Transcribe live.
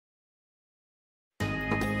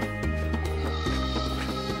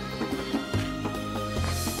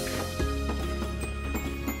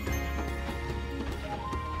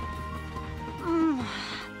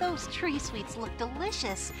Those tree sweets look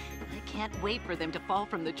delicious. I can't wait for them to fall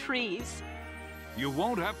from the trees. You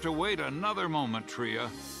won't have to wait another moment,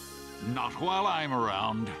 Tria. Not while I'm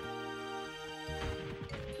around.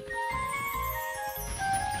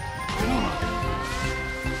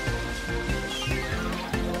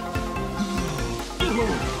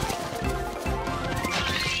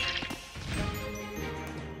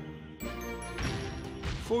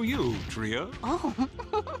 For you, Tria. Oh,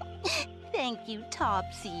 thank you,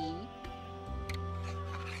 Topsy.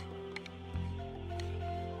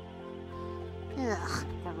 Ugh,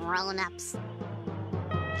 grown-ups.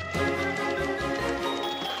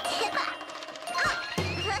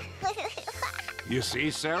 You see,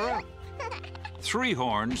 Sarah? Three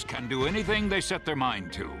horns can do anything they set their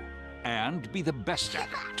mind to, and be the best at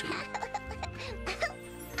it, too.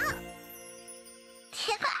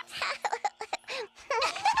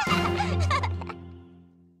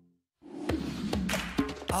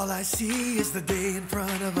 All I see is the day in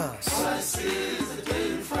front of us. All I see is the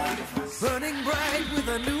day in front of us. Burning bright with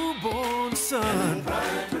a newborn sun.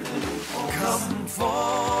 Come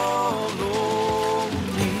follow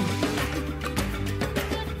me.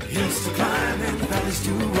 Hills to climb and valleys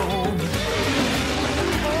to roam.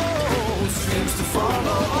 Oh, streams to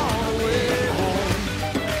follow all the way home.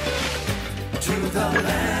 To the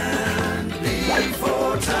land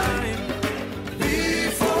before time.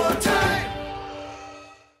 Before time.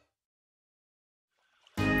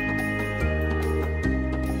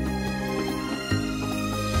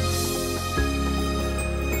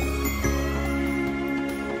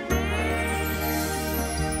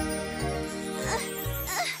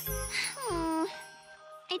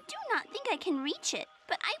 I can reach it,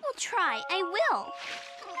 but I will try. I will.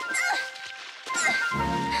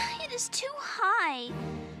 It is too high.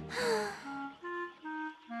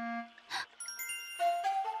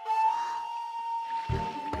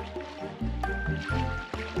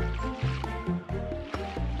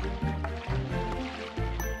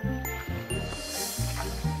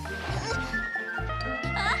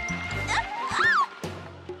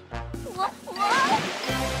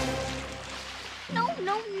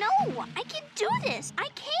 No, I can do this. I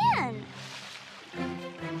can.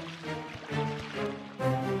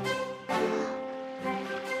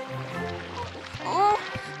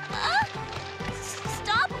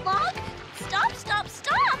 Stop, Log.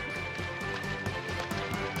 Stop.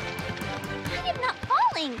 I am not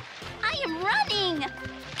falling. I am running.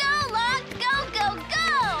 Go, Log. Go.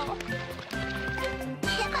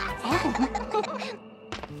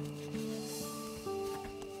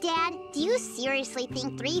 Dad, do you seriously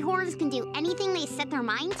think three horns can do anything they set their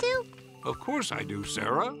mind to? Of course I do,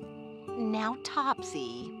 Sarah. Now,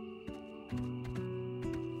 Topsy.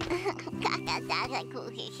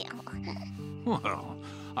 Well,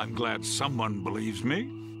 I'm glad someone believes me.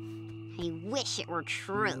 I wish it were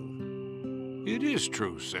true. It is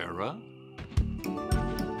true, Sarah.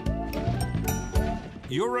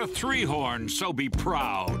 You're a three-horn, so be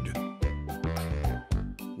proud.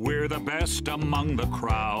 We're the best among the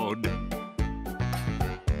crowd.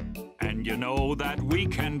 And you know that we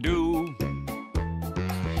can do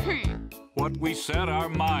what we set our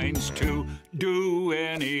minds to. Do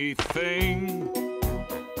anything.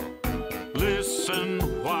 Listen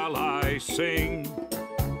while I sing.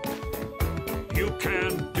 You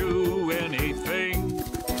can do anything.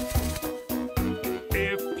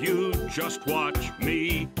 If you just watch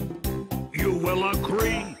me, you will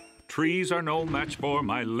agree. Trees are no match for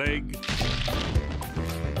my leg.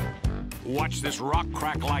 Watch this rock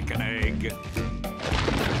crack like an egg.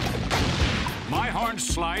 My horns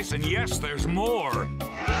slice, and yes, there's more.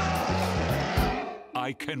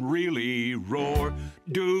 I can really roar.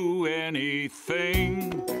 Do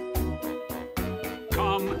anything.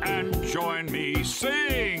 Come and join me,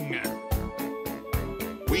 sing.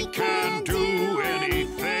 We can do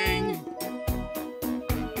anything.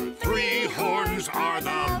 Three horns are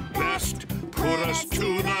the best. Put us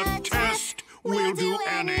to the test. We'll do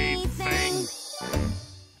anything.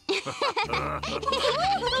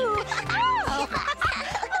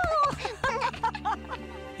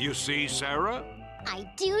 You see, Sarah? I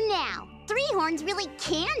do now. Three horns really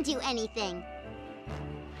can do anything.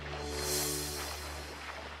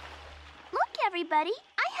 Look, everybody.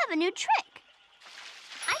 I have a new trick.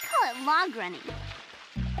 I call it log running.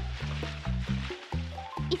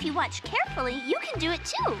 If you watch carefully, you can do it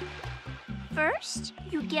too. First,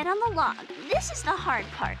 you get on the log. This is the hard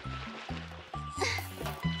part.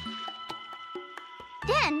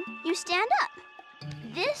 Then, you stand up.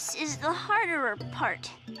 This is the harder part.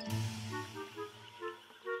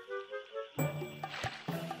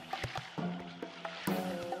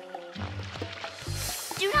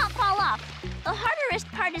 Do not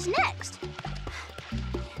hardest part is next.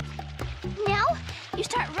 Now, you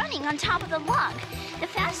start running on top of the log. The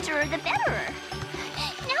faster, the better.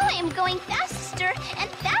 Now I am going faster and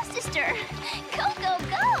faster. Go, go,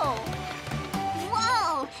 go!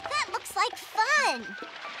 Whoa, that looks like fun.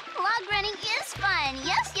 Log running is fun.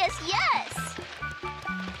 Yes, yes, yes.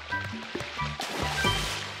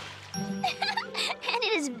 And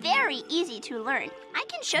it is very easy to learn. I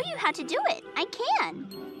can show you how to do it. I can.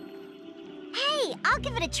 Hey, I'll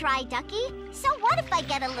give it a try, Ducky. So what if I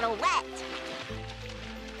get a little wet?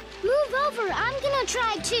 Move over. I'm gonna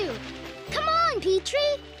try too. Come on,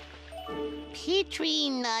 Petrie. Petrie,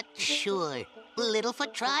 not sure.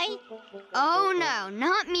 Littlefoot try? Oh no,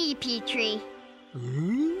 not me, Petrie.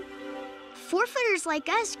 Four-footers like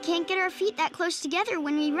us can't get our feet that close together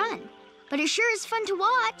when we run. But it sure is fun to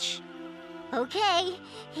watch. Okay,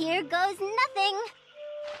 here goes nothing.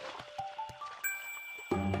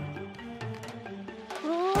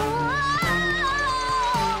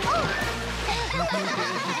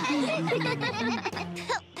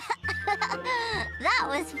 That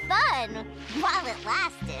was fun, while it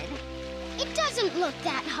lasted. It doesn't look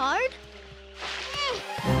that hard.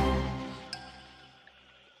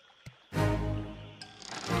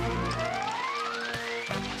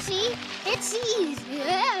 See? It's easy.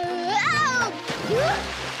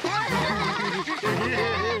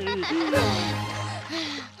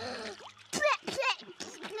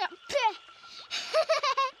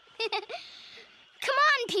 Come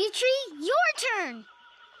on, Petrie, your turn.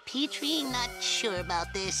 Petrie, not sure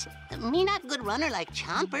about this. Me not good runner like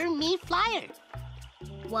Chomper, me flyer.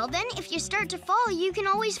 Well then, if you start to fall, you can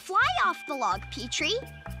always fly off the log, Petrie.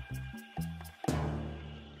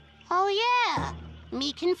 Oh yeah,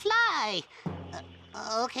 me can fly.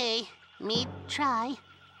 Okay, me try.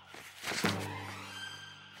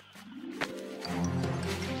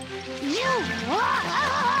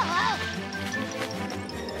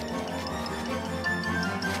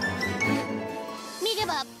 Me give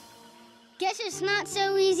up. Guess it's not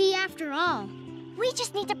so easy after all. We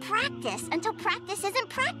just need to practice until practice isn't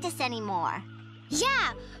practice anymore.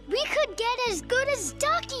 Yeah, we could get as good as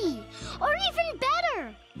Ducky, or even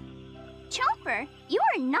better. Chomper, you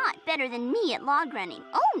are not better than me at log running.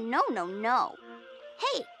 Oh, no, no, no.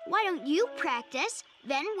 Hey, why don't you practice?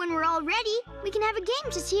 Then, when we're all ready, we can have a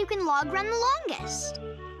game to see who can log run the longest.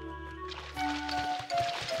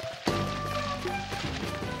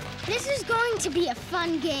 This is going to be a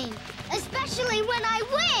fun game, especially when I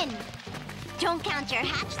win! Don't count your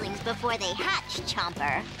hatchlings before they hatch,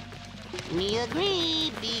 Chomper. Me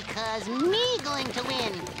agree, because me going to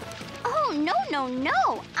win. Oh, no, no,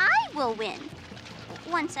 no! I will win.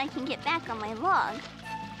 Once I can get back on my log.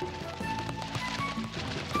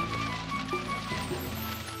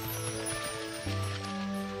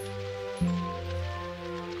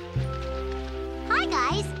 Hi,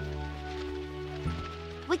 guys.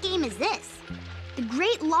 What game is this? The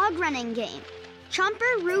great log running game.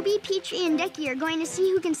 Chomper, Ruby, Petrie, and Ducky are going to see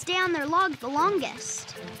who can stay on their log the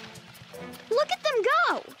longest. Look at them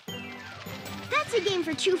go! That's a game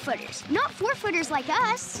for two-footers, not four-footers like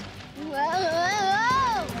us.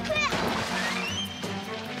 Whoa!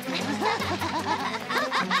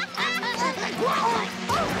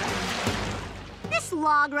 This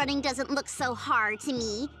log running doesn't look so hard to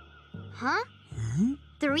me. Huh?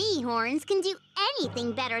 Three horns can do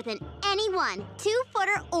anything better than anyone,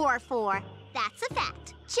 two-footer or four. That's a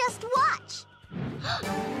fact. Just watch.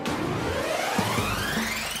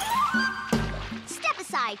 Step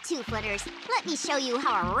aside, two-footers. Let me show you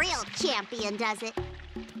how a real champion does it.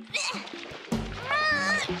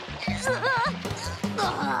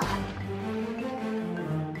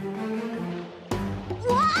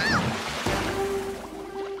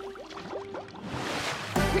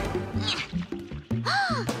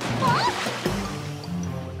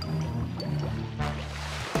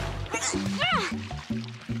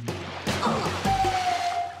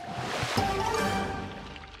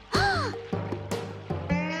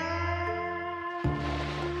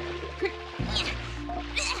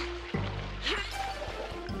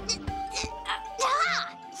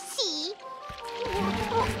 See?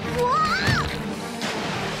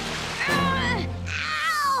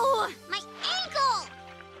 Ow! My ankle!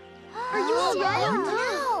 Are you all right? Oh, no.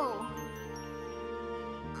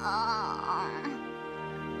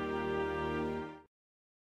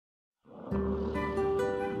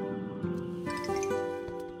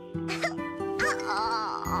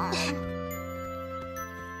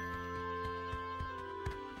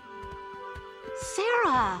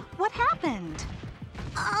 Cera, what happened?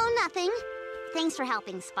 Oh, nothing. Thanks for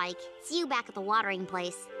helping, Spike. See you back at the watering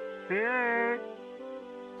place.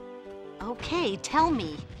 Okay, tell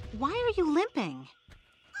me, why are you limping?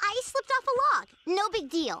 I slipped off a log. No big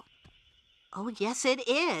deal. Oh, yes, it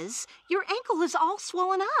is. Your ankle is all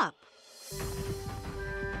swollen up.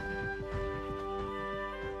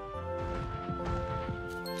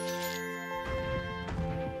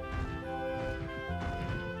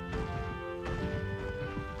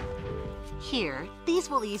 Here, these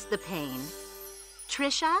will ease the pain.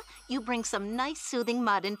 Trisha, you bring some nice soothing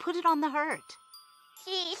mud and put it on the hurt.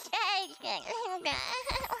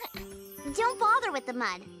 Don't bother with the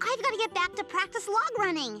mud. I've got to get back to practice log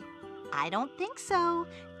running. I don't think so.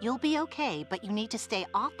 You'll be okay, but you need to stay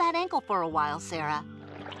off that ankle for a while, Cera.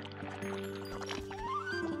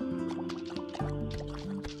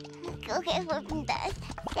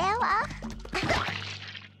 Sarah?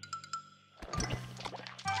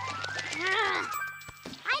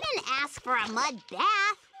 I didn't ask for a mud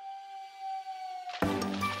bath.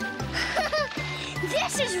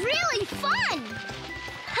 This is really fun!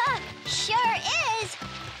 Sure is.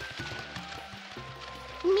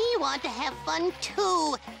 Me want to have fun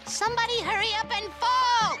too. Somebody hurry up and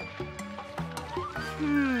fall.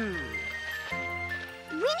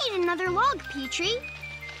 We need another log, Petrie.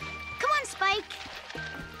 Come on, Spike.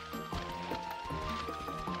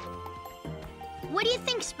 What do you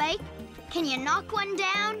think, Spike? Can you knock one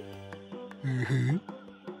down?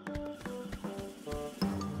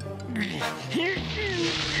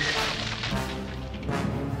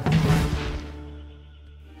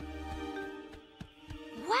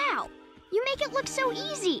 Wow, you make it look so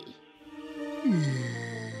easy.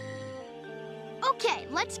 Okay,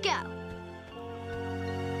 let's go.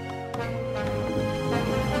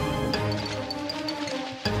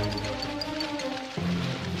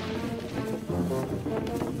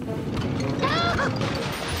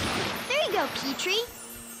 There you go, Petrie.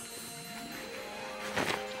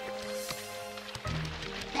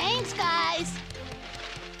 Thanks, guys.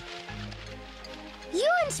 You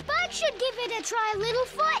and Spike should give it a try,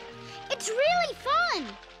 Littlefoot. It's really fun.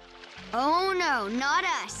 Oh, no, not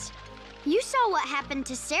us. You saw what happened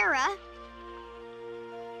to Cera.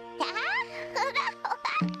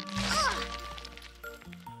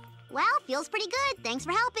 Well, feels pretty good. Thanks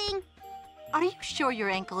for helping. Are you sure your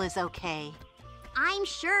ankle is okay? I'm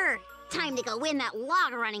sure. Time to go win that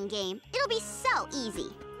log running game. It'll be so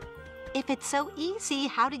easy. If it's so easy,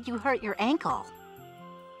 how did you hurt your ankle?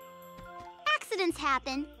 Accidents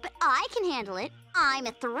happen, but I can handle it. I'm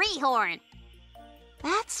a three-horn.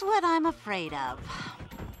 That's what I'm afraid of.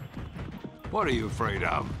 What are you afraid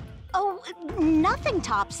of? Oh, nothing,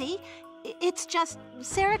 Topsy. It's just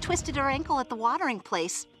Cera twisted her ankle at the watering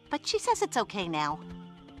place, but she says it's okay now.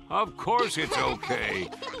 Of course it's okay.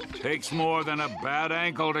 Takes more than a bad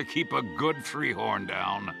ankle to keep a good three-horn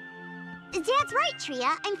down. Dad's right,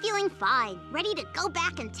 Tria. I'm feeling fine. Ready to go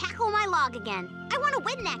back and tackle my log again. I want to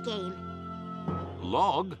win that game.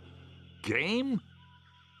 Log? Game?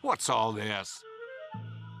 What's all this?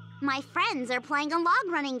 My friends are playing a log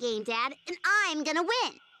running game, Dad, and I'm gonna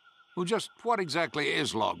win. Well, just what exactly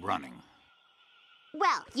is log running?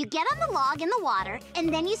 Well, you get on the log in the water,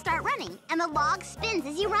 and then you start running, and the log spins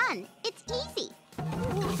as you run. It's easy.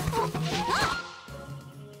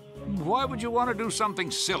 Why would you want to do something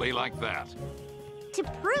silly like that? To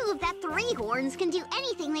prove that three horns can do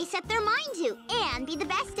anything they set their mind to, and be the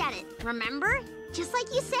best at it. Remember? Just like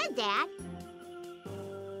you said, Dad.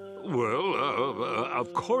 Well,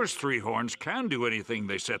 of course three horns can do anything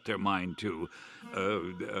they set their mind to.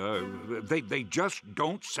 They just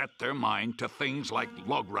don't set their mind to things like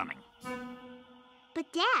log running.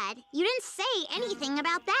 But, Dad, you didn't say anything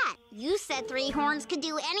about that. You said three horns could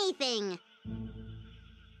do anything.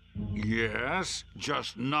 Yes,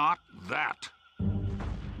 just not that.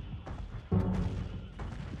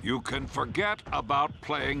 You can forget about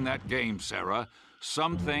playing that game, Cera.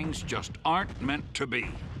 Some things just aren't meant to be.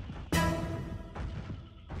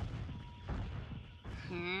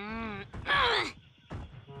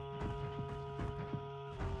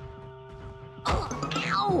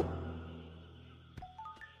 Ow!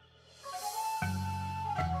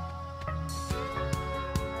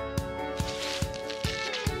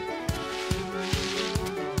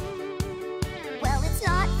 Well, it's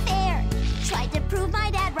not fair. Tried to prove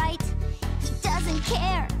my dad right. He doesn't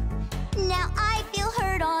care. Now I feel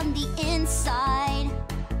hurt on the inside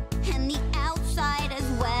and the outside as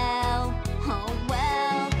well. Oh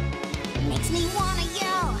well. Makes me wanna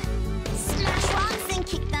yell, smash rocks and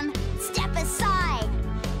kick them, step aside,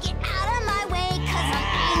 get out of my way 'cause I'm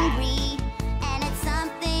angry, and it's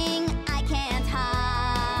something I can't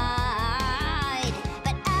hide.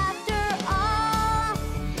 But after all,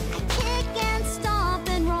 I kick and stomp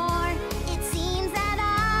and roar. It seems that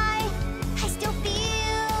I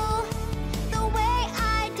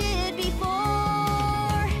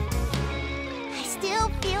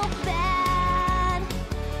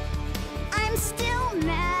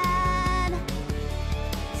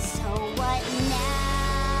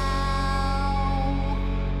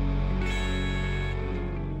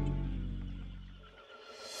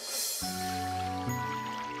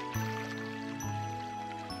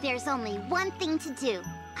There's only one thing to do.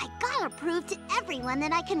 I gotta prove to everyone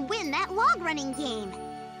that I can win that log running game.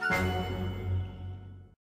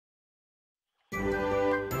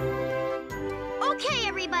 Okay,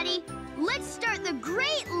 everybody, let's start the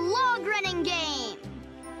great log running game.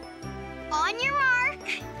 On your mark,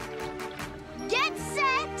 get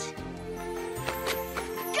set,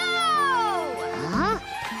 go! Huh?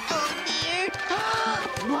 Oh, dear.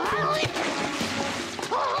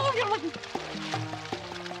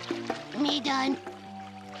 Me done.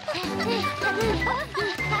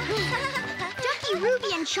 Ducky,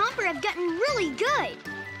 Ruby, and Chomper have gotten really good.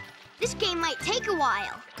 This game might take a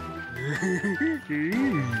while.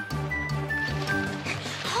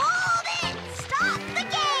 Hold it! Stop the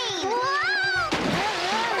game!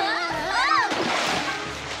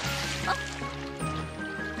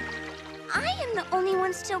 I am the only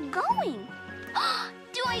one still going.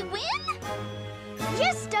 Do I win?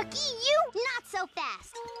 Yes, Ducky, you! Not so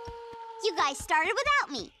fast. You guys started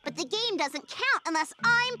without me, but the game doesn't count unless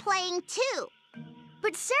I'm playing too.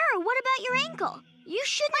 But Sarah, what about your ankle? You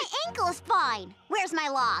shouldn't... My ankle is fine. Where's my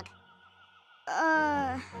log?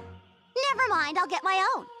 Never mind, I'll get my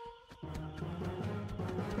own.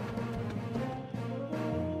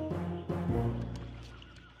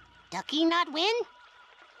 Ducky not win?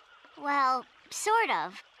 Well, sort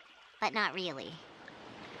of, but not really.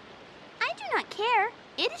 I do not care.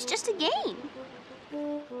 It is just a game.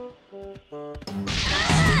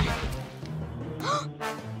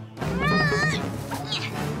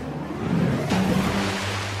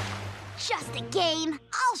 Just a game.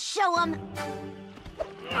 I'll show them.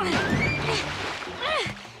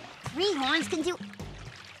 Three horns can do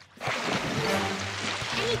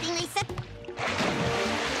anything they said.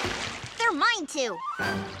 They're mine too.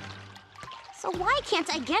 So why can't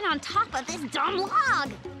I get on top of this dumb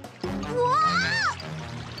log? Whoa!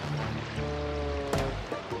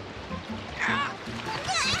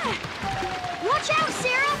 Watch out,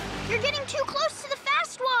 Sarah! You're getting too close to the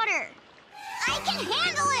fast water. I can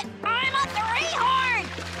handle it! I'm a three-horn!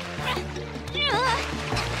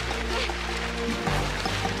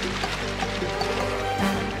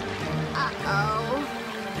 Uh-oh.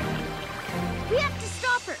 We have to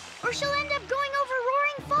stop her, or she'll end up going over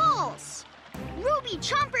Roaring Falls. Ruby,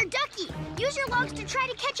 Chomper, Ducky, use your logs to try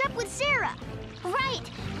to catch up with Sarah. Right.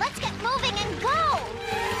 Let's get moving and go!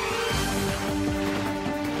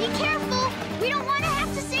 Be careful! We don't want to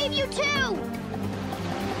have to save you too!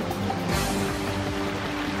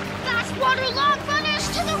 Fast water log runners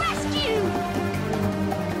to the rescue!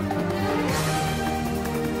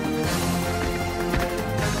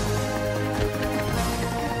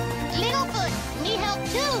 Littlefoot, need help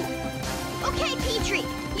too. Okay, Petrie,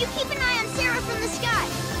 you keep an eye on Sarah from the sky.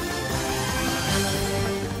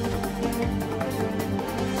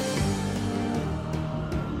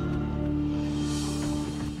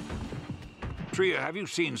 Tria, have you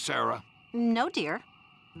seen Sarah? No, dear.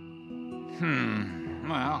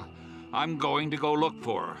 Well, I'm going to go look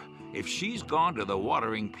for her. If she's gone to the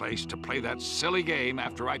watering place to play that silly game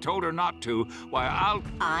after I told her not to, why,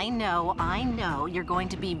 I know. You're going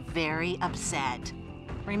to be very upset.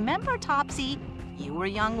 Remember, Topsy, you were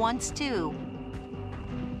young once, too.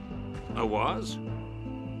 I was?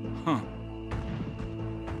 Huh.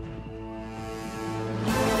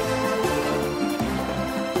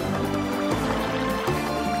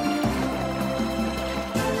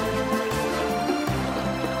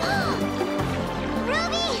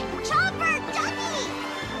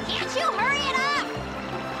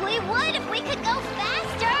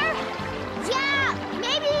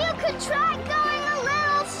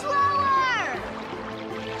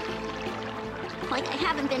 Like I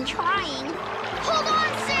haven't been trying. Hold on,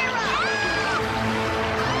 Sarah!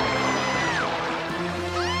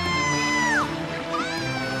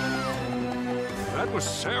 That was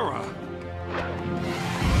Sarah.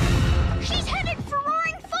 She's headed for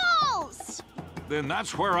Roaring Falls! Then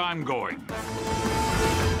that's where I'm going.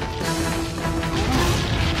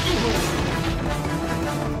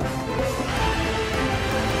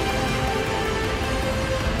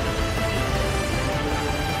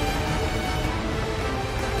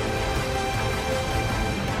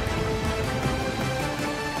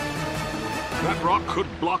 That rock could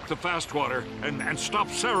block the fast water and stop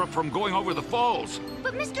Sarah from going over the falls.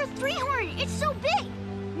 But Mr. Three-Horn, it's so big.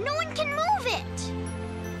 No one can move it.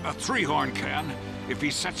 A three-horn can, if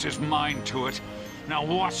he sets his mind to it. Now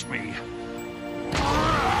watch me.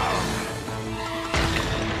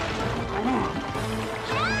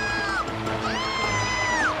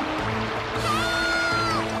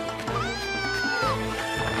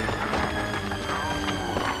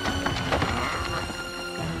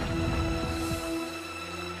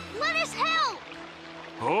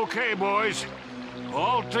 Okay, boys.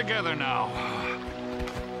 All together now.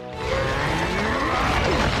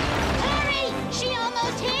 Hurry! She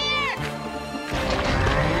almost here!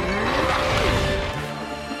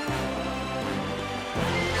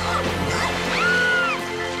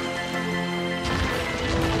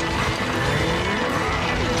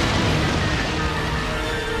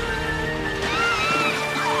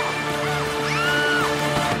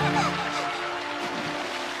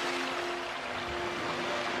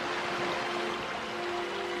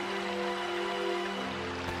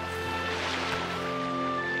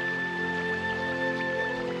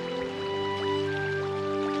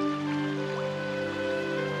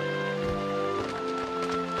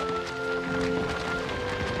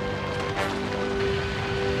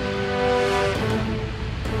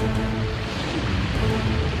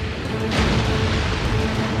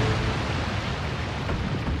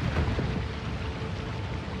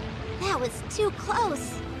 Was too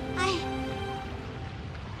close.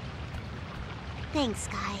 Thanks,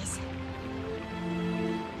 guys.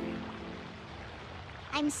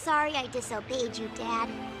 I'm sorry I disobeyed you, Dad.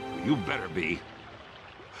 You better be.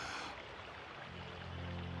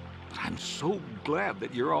 I'm so glad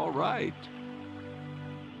that you're all right.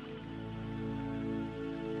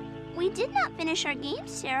 We did not finish our game,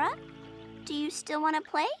 Cera. Do you still want to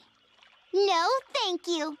play? No, thank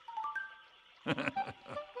you.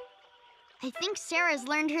 I think Sarah's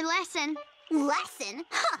learned her lesson. Lesson?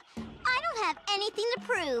 Huh! I don't have anything to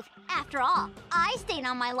prove. After all, I stayed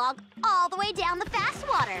on my log all the way down the fast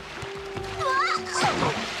water.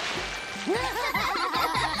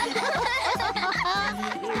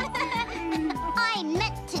 I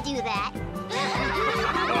meant to do that.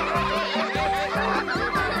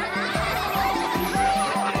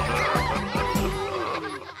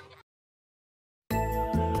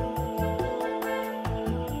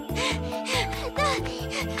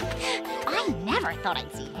 I thought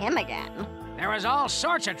I'd see him again. There was all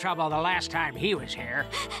sorts of trouble the last time he was here.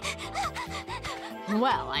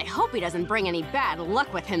 Well, I hope he doesn't bring any bad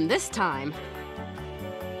luck with him this time.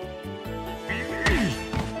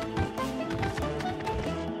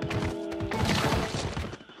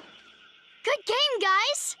 Good game,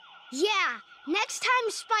 guys! Yeah, next time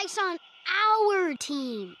Spike's on our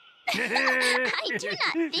team. I do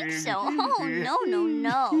not think so. Oh, no, no,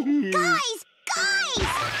 no. Guys! Guys!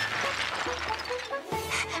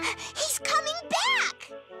 He's coming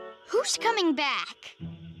back! Who's coming back?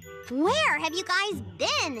 Where have you guys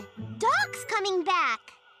been? Doc's coming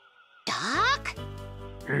back. Doc?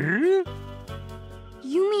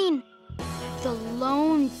 You mean the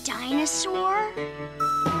lone dinosaur?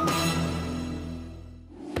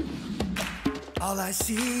 All I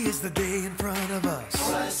see is the day in front of us.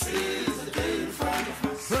 All I see is the day in front of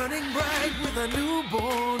us. Burning bright with a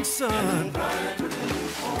newborn sun.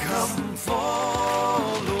 Come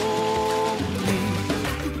follow me.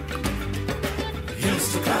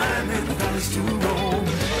 Hills to climb and valleys to roam.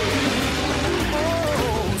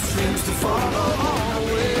 Oh, streams to follow all the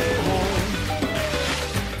way home.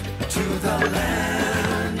 To the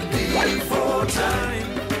land before time.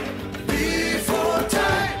 Before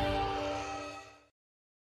time.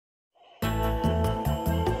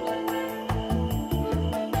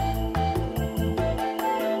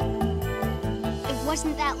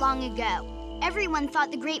 Wasn't that long ago. Everyone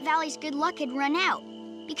thought the Great Valley's good luck had run out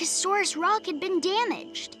because Saurus Rock had been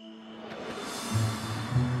damaged.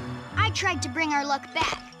 I tried to bring our luck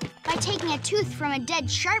back by taking a tooth from a dead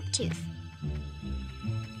Sharptooth.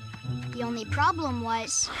 The only problem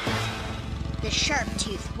was the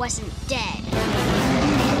Sharptooth wasn't dead.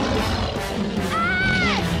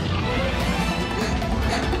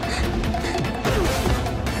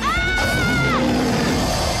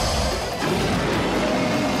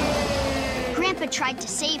 Grandpa tried to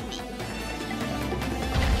save me,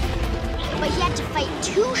 but he had to fight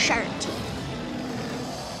two Sharptooth.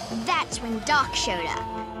 That's when Doc showed up.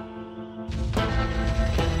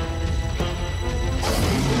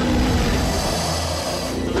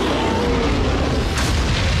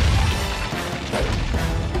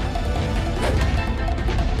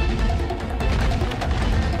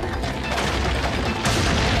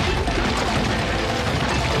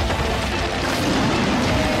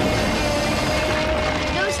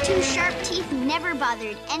 Never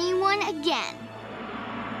bothered anyone again.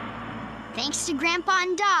 Thanks to Grandpa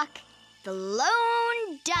and Doc, the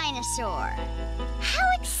lone dinosaur. How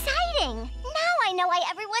exciting! Now I know why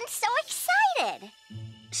everyone's so excited.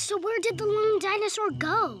 So where did the lone dinosaur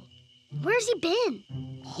go? Where's he been?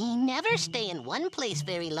 He never stay in one place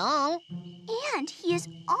very long. And he is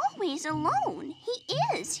always alone. He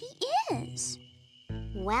is.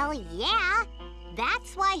 Well, yeah.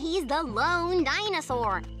 That's why he's the lone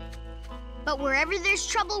dinosaur. But wherever there's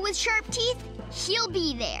trouble with Sharptooth, he'll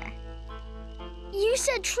be there. You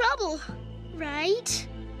said trouble, right?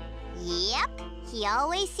 Yep. He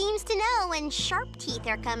always seems to know when Sharptooth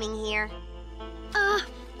are coming here.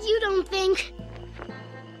 You don't think...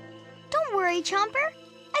 Don't worry, Chomper.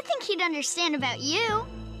 I think he'd understand about you.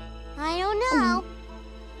 I don't know.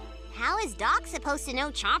 How is Doc supposed to know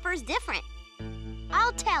Chomper's different?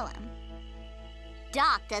 I'll tell him.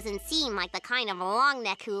 Doc doesn't seem like the kind of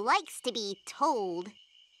Longneck who likes to be told.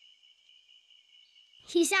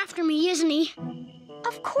 He's after me, isn't he?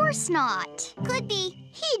 Of course not. Could be.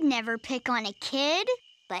 He'd never pick on a kid.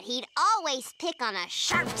 But he'd always pick on a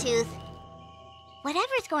Sharptooth.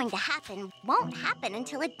 Whatever's going to happen won't happen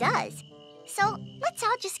until it does. So let's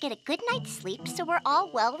all just get a good night's sleep so we're all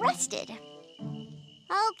well rested.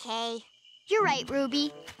 Okay. You're right,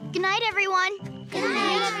 Ruby. Good night, everyone. Good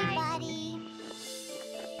night, everybody.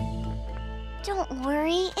 Don't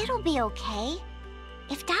worry, it'll be okay.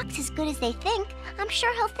 If Doc's as good as they think, I'm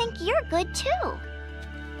sure he'll think you're good too.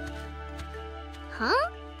 Huh?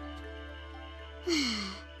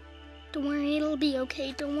 Don't worry, it'll be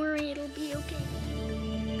okay. Don't worry, it'll be okay.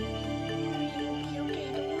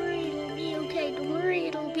 Don't worry, it'll be okay. Don't worry,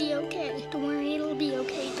 it'll be okay. Don't worry, it'll be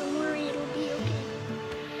okay. Don't worry, it'll be okay.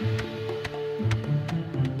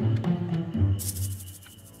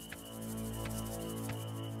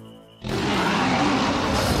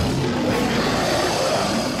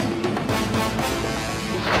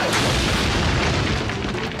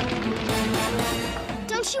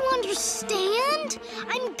 Don't you understand?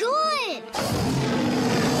 I'm good.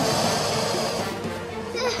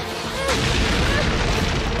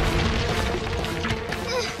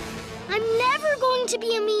 I'm never going to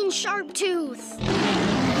be a mean Sharptooth.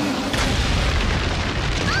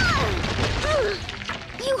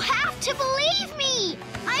 You have to believe me.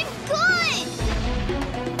 I'm good.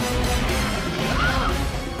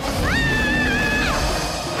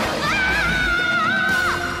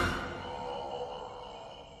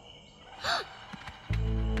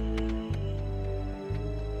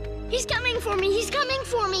 He's coming for me. He's coming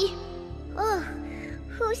for me. Oh,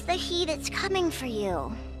 who's the he that's coming for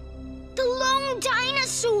you? The lone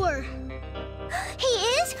dinosaur. He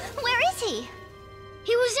is? Where is he?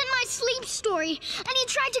 He was in my sleep story, and he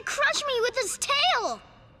tried to crush me with his tail.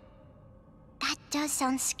 That does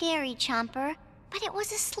sound scary, Chomper. But it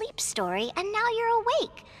was a sleep story, and now you're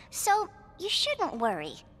awake. So you shouldn't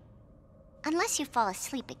worry. Unless you fall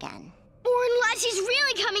asleep again. Or unless he's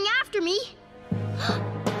really coming after me.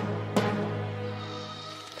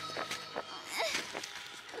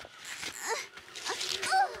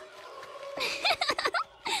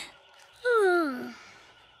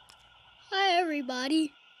 Hi,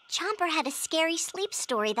 everybody. Chomper had a scary sleep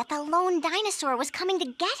story that the lone dinosaur was coming to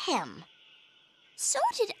get him. So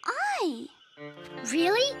did I.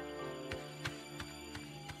 Really?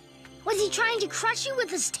 Was he trying to crush you with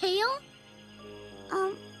his tail?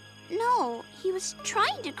 No. He was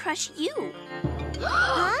trying to crush you.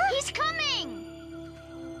 Huh? He's coming!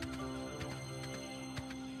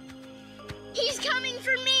 He's coming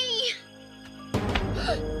for me!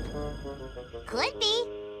 Could be.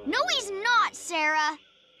 No, he's not, Sarah.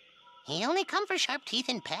 He only come for Sharptooth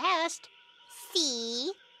in past.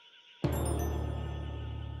 See?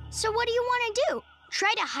 So what do you want to do?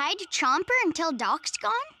 Try to hide Chomper until Doc's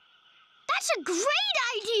gone? That's a great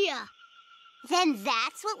idea! Then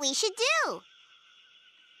that's what we should do.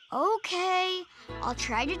 Okay, I'll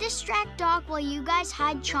try to distract Doc while you guys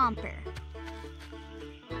hide Chomper.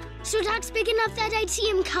 So Doc's big enough that I'd see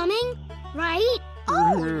him coming, right?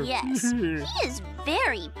 Oh, yes. He is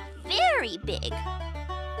very, very big.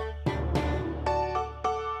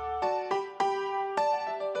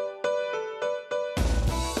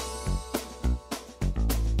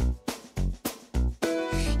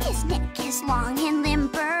 His neck is long and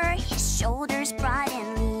limber, his shoulders broad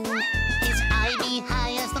and lean. His eye be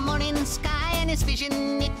high as the morning sky, and his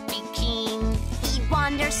vision it be keen. He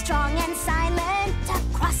wanders strong and silent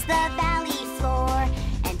across the valley floor,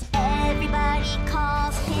 and everybody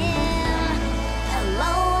calls him the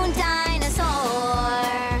lone dinosaur.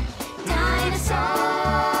 Dinosaur.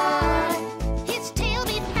 His tail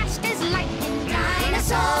be fast as lightning.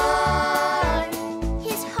 Dinosaur.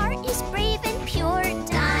 His heart is brave and pure.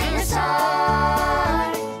 Dinosaur.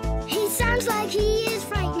 He sounds like he is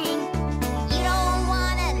frightening. You don't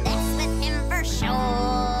wanna mess with him for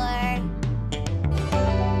sure.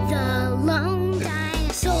 The lone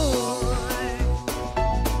dinosaur.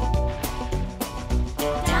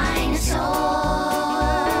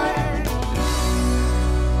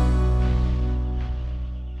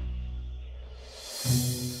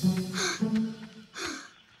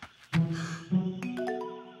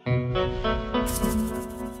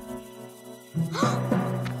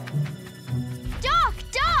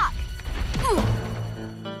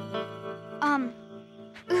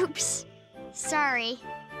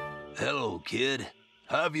 kid.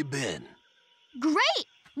 How have you been? Great!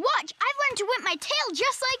 Watch, I've learned to whip my tail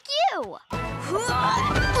just like you!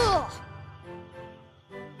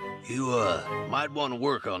 You, might want to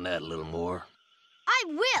work on that a little more. I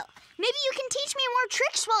will. Maybe you can teach me more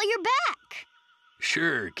tricks while you're back.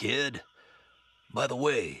 Sure, kid. By the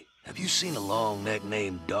way, have you seen a Longneck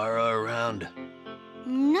named Dara around?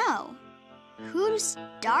 No. Who's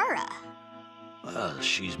Dara? Well,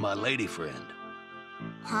 she's my lady friend.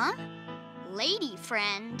 Huh? Lady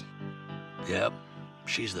friend? Yep.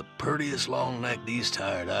 She's the prettiest Longneck these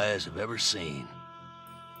tired eyes have ever seen.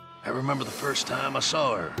 I remember the first time I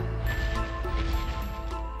saw her.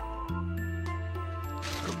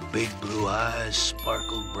 Her big blue eyes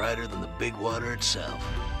sparkled brighter than the big water itself.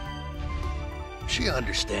 She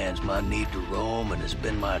understands my need to roam and has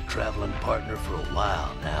been my traveling partner for a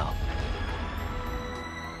while now.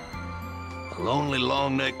 A lonely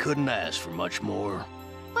Longneck couldn't ask for much more.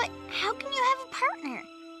 But how can you have a partner?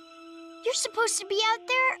 You're supposed to be out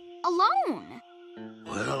there alone.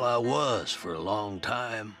 Well, I was for a long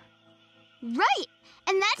time. Right,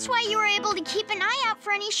 and that's why you were able to keep an eye out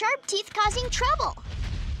for any Sharptooth causing trouble.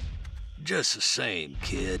 Just the same,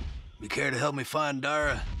 kid. You care to help me find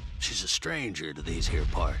Dara? She's a stranger to these here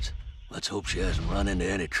parts. Let's hope she hasn't run into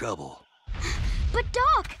any trouble. But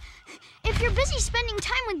Doc, if you're busy spending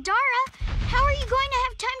time with Dara, how are you going to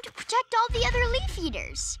have time to protect all the other leaf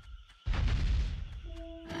eaters?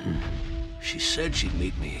 She said she'd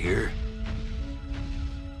meet me here.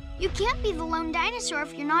 You can't be the lone dinosaur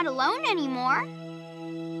if you're not alone anymore.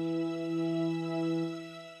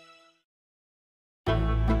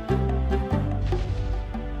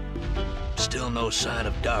 Still no sign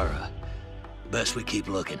of Dara. Best we keep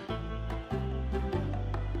looking.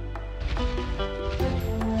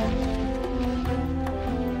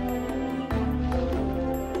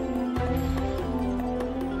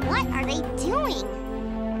 What are they doing?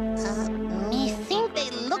 Me think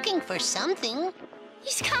they're looking for something.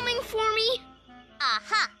 He's coming for me.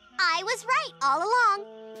 Aha! I was right all along.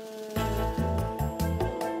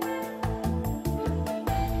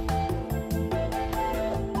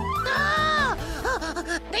 Ah!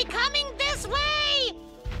 They're coming this way!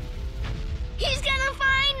 He's gonna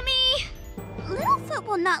find me! Littlefoot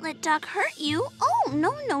will not let Doc hurt you. Oh,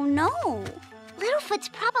 no, no, no. Littlefoot's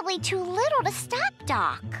probably too little to stop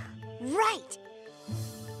Doc. Right.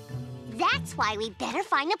 That's why we better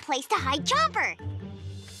find a place to hide Chomper.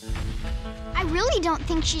 I really don't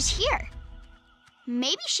think she's here.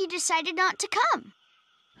 Maybe she decided not to come.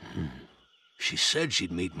 She said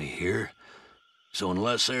she'd meet me here. So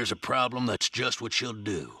unless there's a problem, that's just what she'll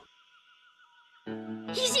do.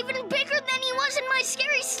 He's even bigger than he was in my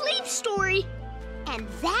scary sleep story. And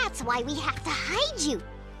that's why we have to hide you.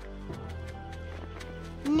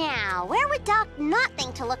 Now, where would Doc not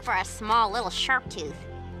think to look for a small little Sharptooth?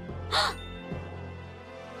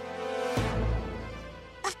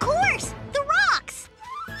 Of course! The rocks!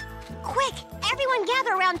 Quick, everyone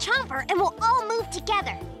gather around Chomper and we'll all move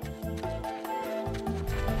together.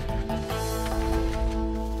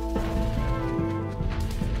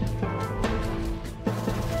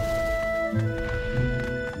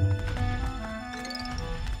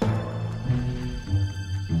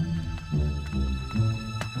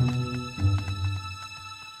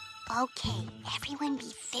 Okay, everyone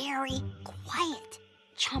be very quiet.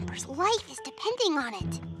 Chomper's life is depending on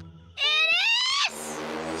it. It is!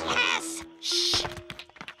 Yes! Shh!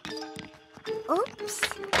 Oops.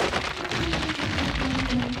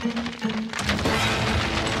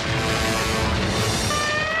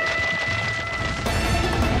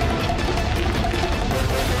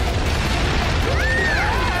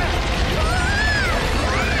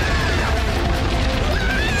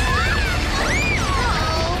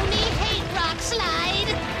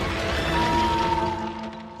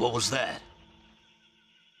 What was that?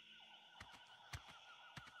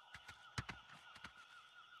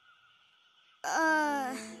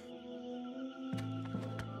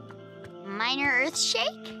 Minor earth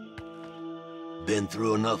shake? Been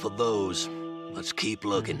through enough of those. Let's keep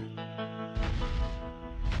looking.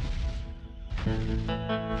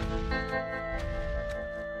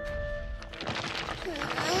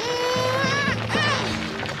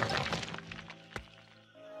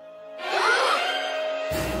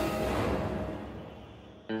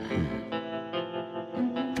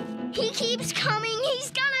 He keeps coming. He's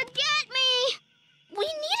gonna get me. We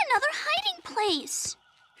need another hiding place.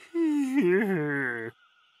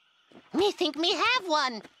 Me think me have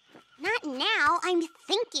one. Not now, I'm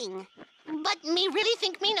thinking. But me really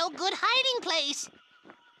think me no good hiding place.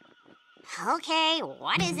 Okay,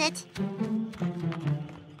 what is it?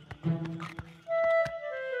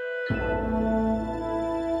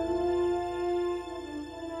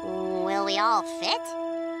 Will we all fit?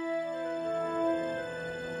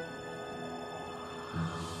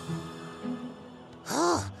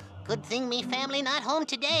 Good thing me family not home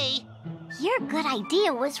today. Your good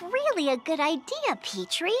idea was really a good idea,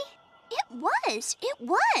 Petrie. It was. It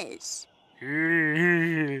was.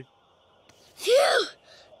 Phew!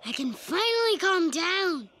 I can finally calm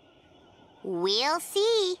down. We'll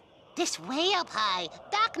see. This way up high.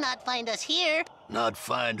 Doc not find us here. Not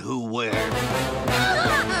find who where.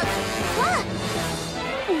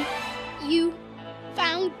 You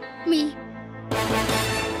found me.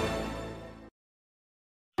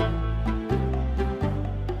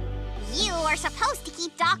 You were supposed to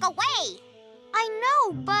keep Doc away. I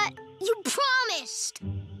know, but you promised.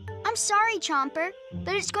 I'm sorry, Chomper,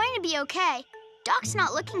 but it's going to be okay. Doc's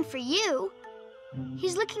not looking for you.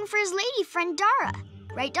 He's looking for his lady friend Dara.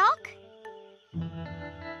 Right, Doc?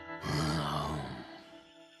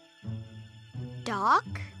 Doc?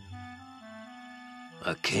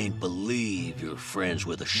 I can't believe you're friends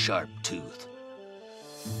with a Sharptooth.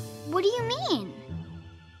 What do you mean?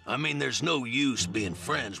 I mean, there's no use being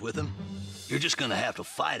friends with him. You're just gonna have to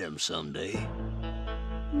fight him someday.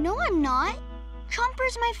 No, I'm not.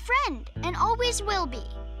 Chomper's my friend, and always will be.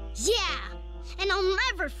 Yeah, and I'll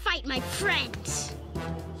never fight my friends.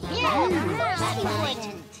 Yeah, of course he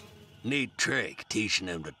wouldn't. Neat trick, teaching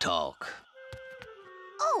him to talk.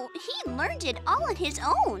 Oh, he learned it all on his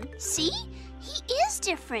own. See? He is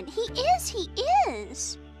different. He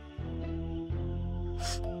is.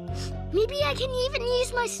 Maybe I can even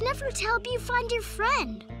use my sniffer to help you find your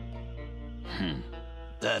friend.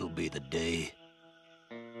 That'll be the day.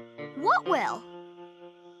 What will?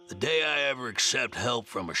 The day I ever accept help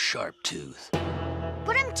from a Sharptooth.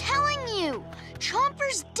 But I'm telling you,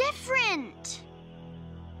 Chomper's different.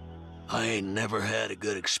 I ain't never had a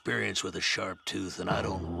good experience with a Sharptooth, and I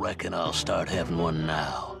don't reckon I'll start having one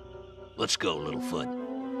now. Let's go, Littlefoot.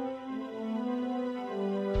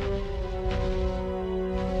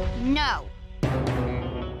 No.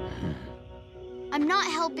 I'm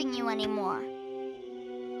not helping you anymore.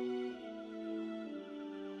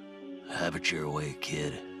 Have it your way,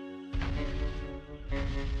 kid.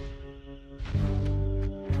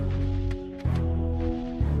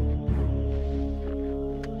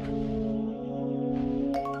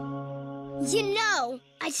 You know,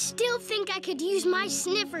 I still think I could use my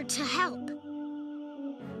sniffer to help.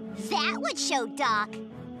 That would show Doc.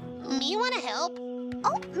 Me want to help.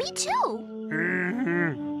 Oh, me too.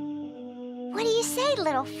 What do you say,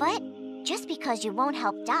 Littlefoot? Just because you won't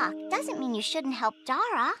help Doc doesn't mean you shouldn't help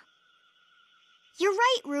Dara. You're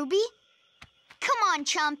right, Ruby. Come on,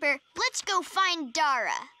 Chomper. Let's go find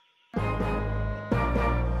Dara.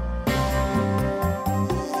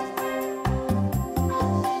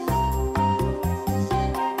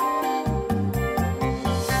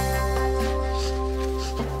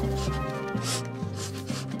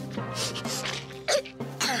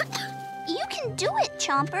 You can do it,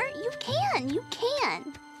 Chomper. You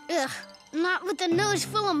can. Ugh, not with a nose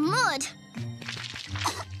full of mud.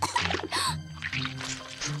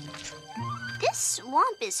 This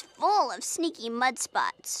swamp is full of sneaky mud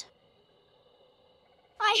spots.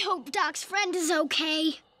 I hope Doc's friend is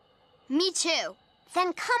okay. Me too.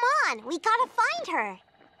 Then come on, we gotta find her.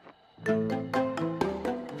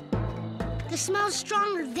 The smell's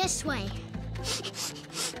stronger this way.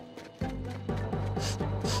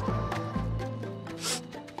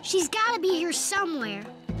 She's gotta be here somewhere.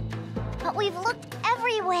 But we've looked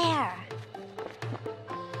everywhere.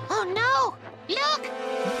 Oh, no! Look!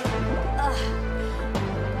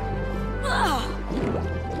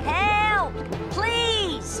 Help!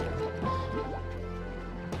 Please!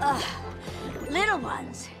 Little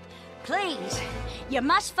ones, please, you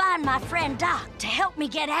must find my friend Doc to help me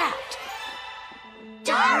get out.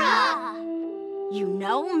 Dara! You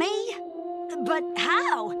know me? But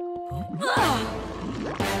how?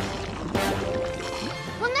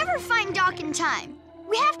 We'll never find Doc in time.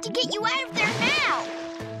 We have to get you out of there now.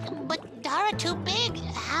 But Dara too big.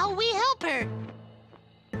 How we help her?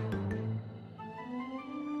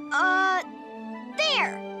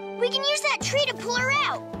 There. We can use that tree to pull her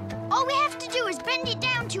out. All we have to do is bend it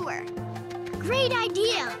down to her. Great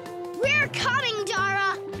idea. We're coming,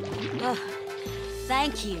 Dara.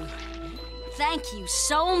 Thank you. Thank you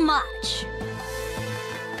so much.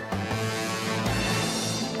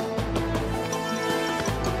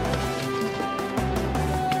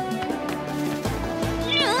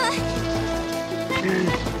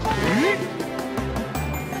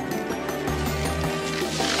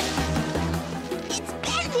 It's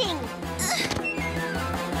bending!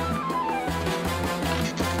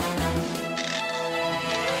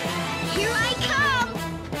 Here I come.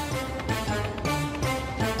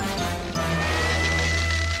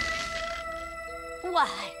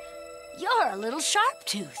 a little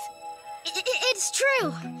Sharptooth. It's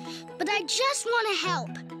true, but I just want to help.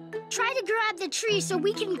 Try to grab the tree so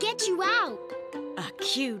we can get you out. A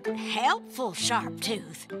cute, helpful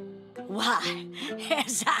Sharptooth. Why,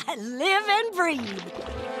 as I live and breathe.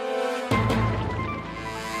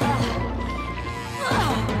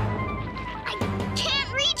 I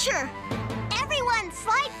can't reach her. Everyone,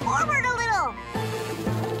 slide forward a little.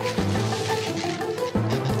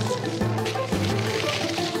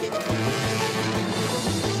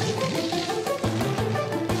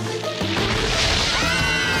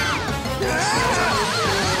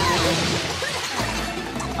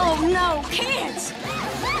 Oh no, kids!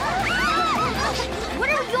 What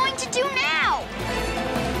are we going to do now?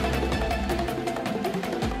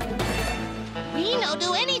 We no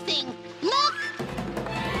do anything. Look!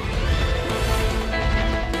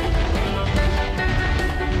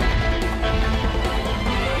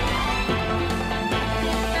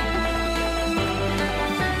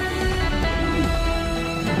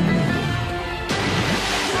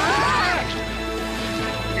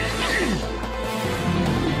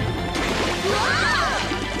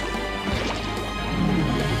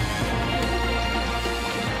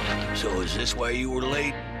 So is this why you were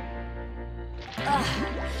late?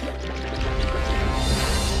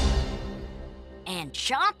 And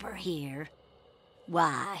Chomper here,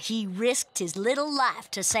 why, he risked his little life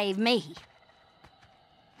to save me.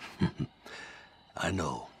 I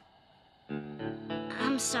know.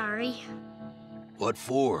 I'm sorry. What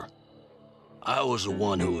for? I was the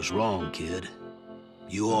one who was wrong, kid.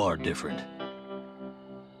 You are different.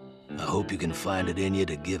 I hope you can find it in you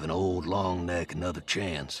to give an old Longneck another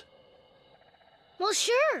chance. Well,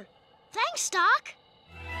 sure. Thanks, Doc.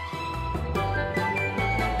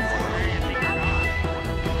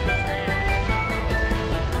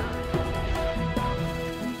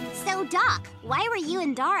 So, Doc, why were you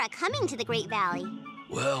and Dara coming to the Great Valley?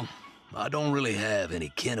 Well, I don't really have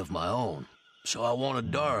any kin of my own, so I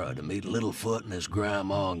wanted Dara to meet Littlefoot and his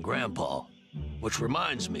grandma and grandpa. Which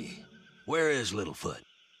reminds me, where is Littlefoot?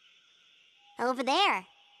 Over there.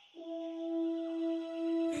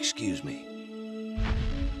 Excuse me.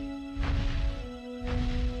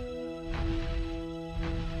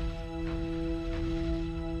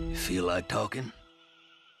 You feel like talking?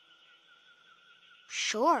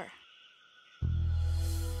 Sure.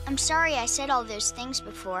 I'm sorry I said all those things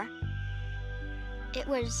before. It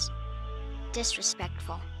was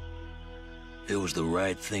disrespectful. It was the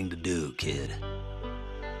right thing to do, kid.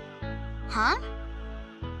 Huh?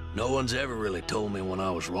 No one's ever really told me when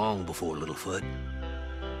I was wrong before, Littlefoot.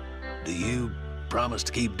 Do you promise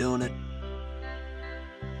to keep doing it?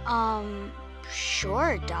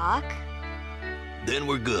 Sure, Doc. Then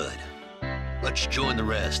we're good. Let's join the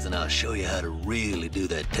rest and I'll show you how to really do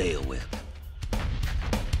that tail whip.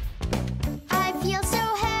 I feel so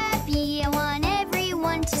happy, I want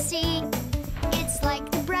everyone to see. It's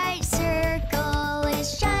like the bright circle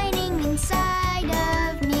is shining inside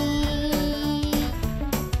of me.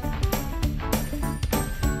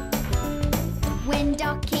 When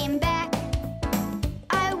Doc came back,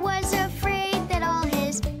 I was afraid that all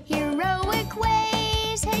his heroic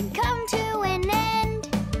ways had come to an end.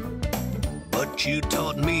 But you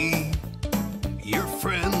taught me, your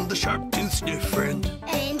friend, the Sharptooth's different.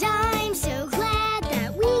 And I'm so glad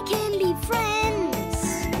that we can be friends.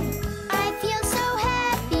 I feel so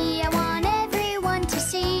happy, I want everyone to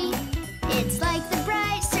see. It's like the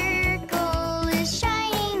bright circle is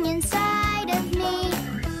shining inside of me.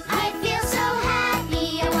 I feel so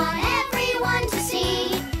happy, I want everyone to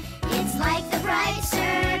see. It's like the bright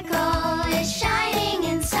circle is shining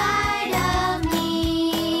inside of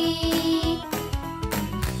me.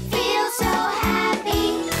 Feel so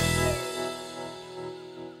happy.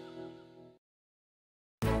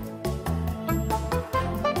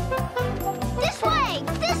 This way!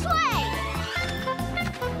 This way!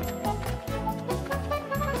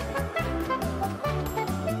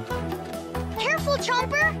 Careful,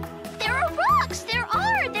 Chomper! There are rocks! There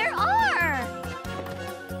are! There are!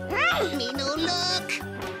 Me no look.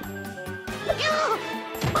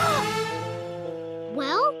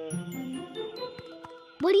 Well?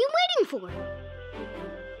 What are you waiting for?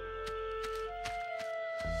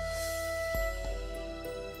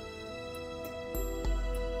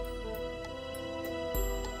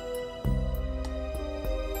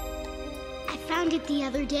 I found it the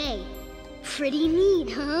other day. Pretty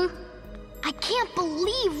neat, huh? I can't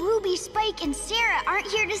believe Ruby, Spike, and Cera aren't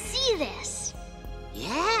here to see this.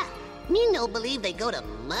 Yeah, me no believe they go to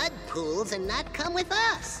mud pools and not come with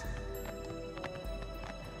us.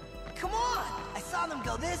 Come on! I saw them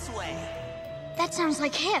go this way. That sounds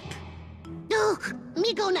like Hip. Oh,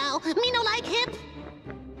 me go now. Me no like hip.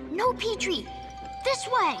 No, Petrie. This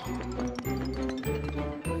way.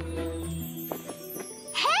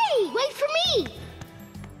 Hey, wait for me.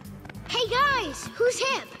 Hey, guys, who's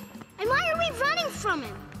Hip? And why are we running from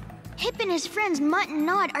him? Hip and his friends Mutt and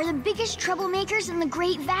Nod are the biggest troublemakers in the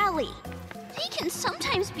Great Valley. They can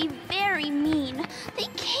sometimes be very mean. They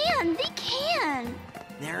can.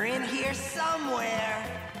 They're in here somewhere.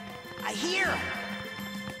 I hear 'em.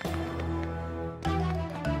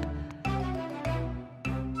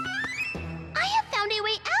 I have found a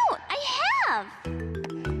way out. I have.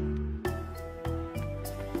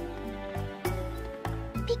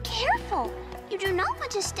 Be careful. You do not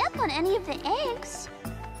want to step on any of the eggs.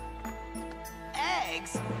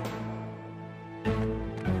 Eggs?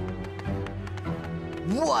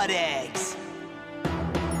 What eggs?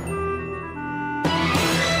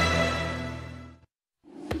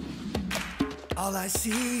 All I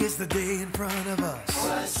see is the day in front of us.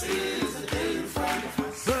 All I see is the day in front of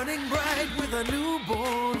us. Burning bright with a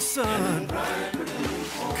newborn sun.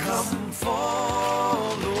 Come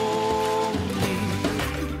follow me.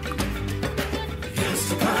 Hills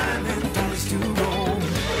to climb and valleys to roam.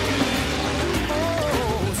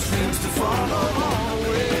 Oh, streams to follow all the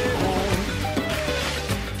way home.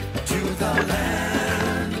 To the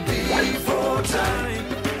land before time.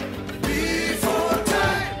 Before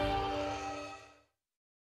time.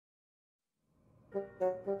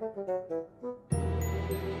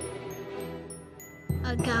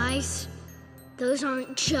 Guys, those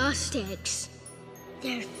aren't just eggs.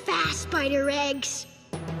 They're fast spider eggs.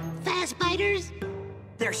 Fast biters?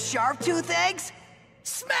 They're Sharptooth eggs?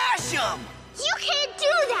 Smash them! You can't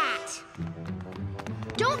do that!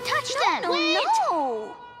 Don't touch them! Wait!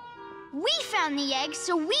 No. We found the eggs,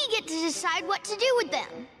 so we get to decide what to do with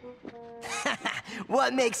them.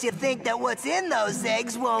 What makes you think that what's in those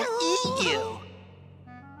eggs won't eat you?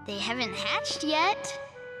 They haven't hatched yet.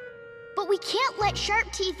 But we can't let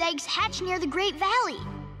Sharptooth eggs hatch near the Great Valley.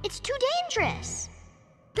 It's too dangerous.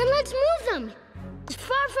 Then let's move them as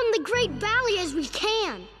far from the Great Valley as we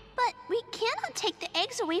can. But we cannot take the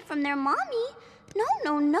eggs away from their mommy.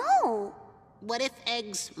 No. What if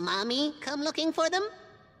Egg's mommy come looking for them?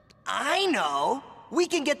 I know. We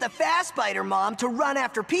can get the fast spider mom to run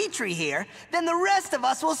after Petrie here, then the rest of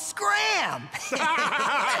us will scram.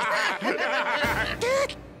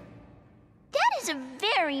 That is a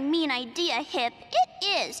very mean idea, Hip.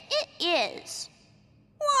 It is.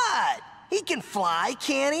 What? He can fly,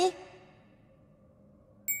 can't he?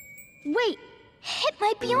 Wait, Hip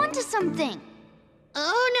might be onto something.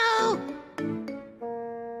 Oh, no!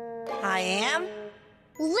 I am?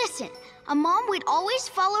 Listen, a mom would always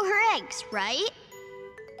follow her eggs, right?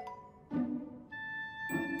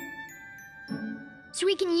 So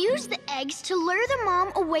we can use the eggs to lure the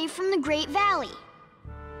mom away from the Great Valley.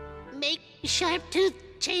 Make Sharptooth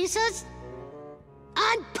chase us?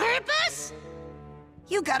 On purpose?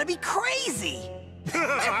 You gotta be crazy.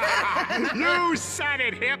 You said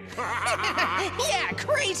it, Hip. Yeah,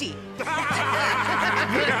 crazy.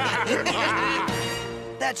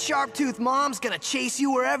 That Sharptooth mom's gonna chase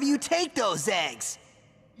you wherever you take those eggs.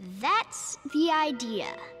 That's the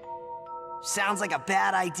idea. Sounds like a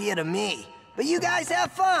bad idea to me. But you guys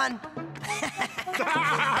have fun.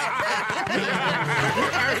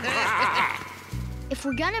 If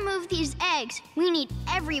we're gonna move these eggs, we need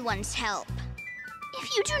everyone's help.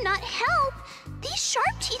 If you do not help, these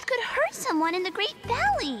Sharptooth could hurt someone in the Great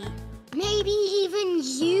Valley. Maybe even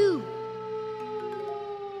you.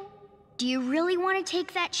 Do you really want to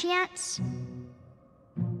take that chance?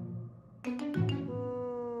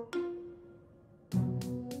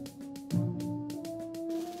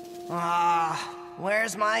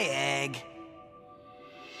 Where's my egg?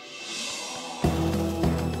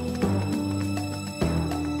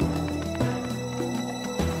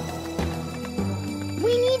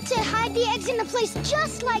 We need to hide the eggs in a place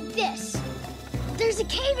just like this. There's a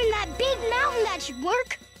cave in that big mountain that should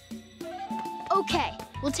work. Okay,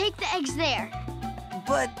 we'll take the eggs there.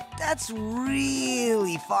 But that's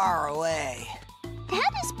really far away.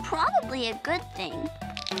 That is probably a good thing.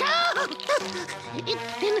 No! It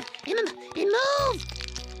moved!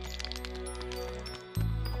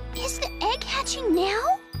 Is the egg hatching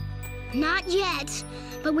now? Not yet,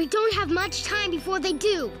 but we don't have much time before they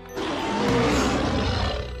do.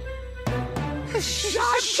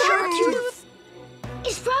 Sharptooth!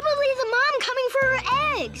 It's probably the mom coming for her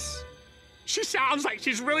eggs. She sounds like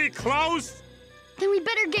she's really close. Then we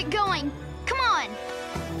better get going. Come on.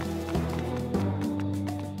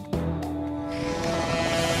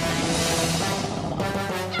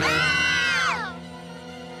 Ah!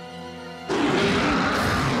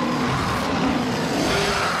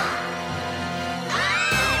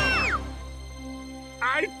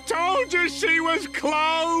 was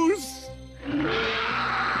close!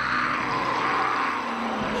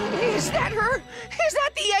 Is that her? Is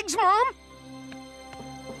that the eggs, Mom?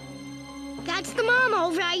 That's the mom,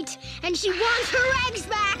 all right. And she wants her eggs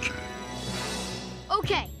back.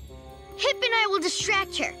 Okay. Hip and I will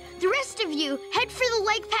distract her. The rest of you, head for the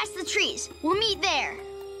lake past the trees. We'll meet there.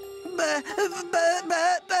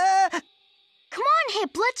 Come on,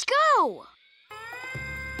 Hip, let's go.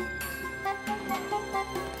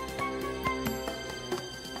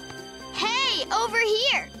 Hey, over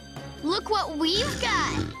here. Look what we've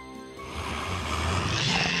got.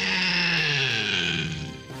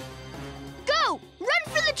 Go! Run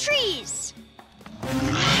for the trees!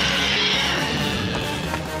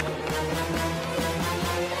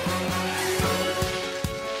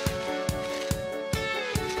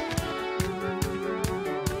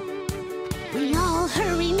 We all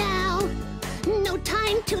hurry now. No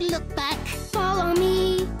time to look back. Follow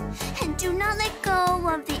me. And do not let go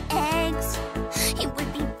of the eggs. It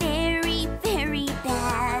would be very, very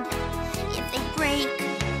bad if they break.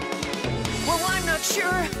 Well, I'm not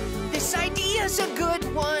sure. This idea's a good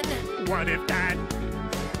one. What if that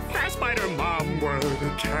Fast Spider Mom were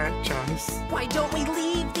to catch us? Why don't we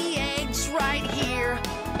leave the eggs right here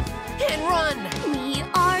and run? We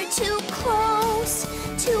are too close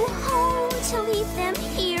to home to leave them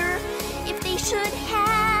here. If they should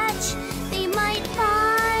hatch, they might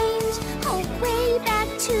find a way back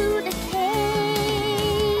to the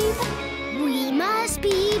cave. We must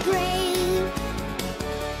be brave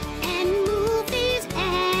and move these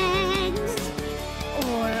eggs.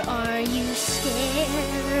 Or are you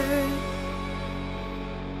scared?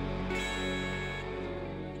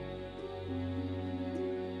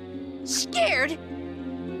 Scared?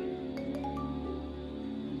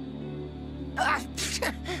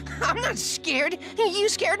 I'm not scared. You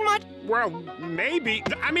scared much? Well, maybe.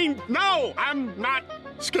 I mean, no, I'm not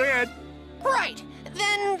scared. Right.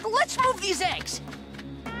 Then let's move these eggs.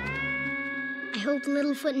 I hope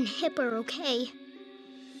Littlefoot and Hip are okay.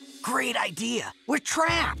 Great idea. We're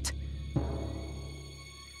trapped.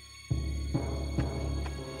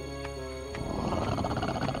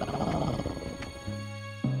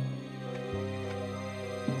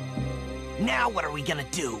 Now what are we gonna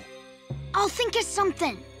do? I'll think of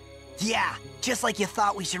something. Yeah, just like you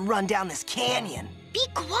thought we should run down this canyon. Be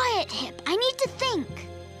quiet, Hip. I need to think.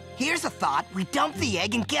 Here's a thought. We dump the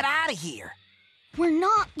egg and get out of here. We're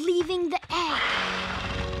not leaving the egg.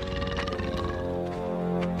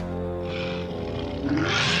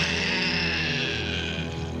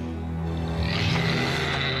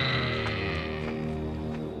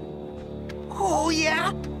 Oh,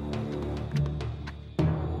 yeah?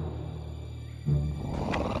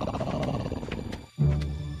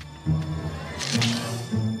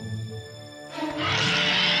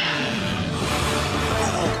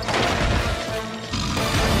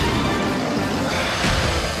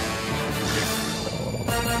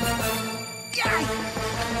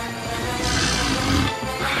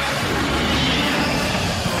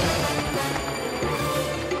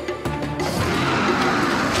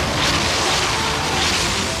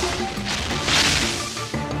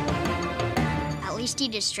 He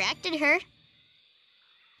distracted her.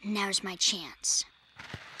 Now's my chance.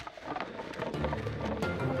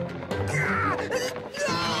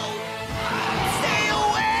 Stay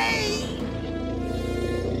away!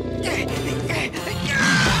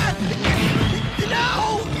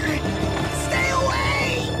 No! Stay away!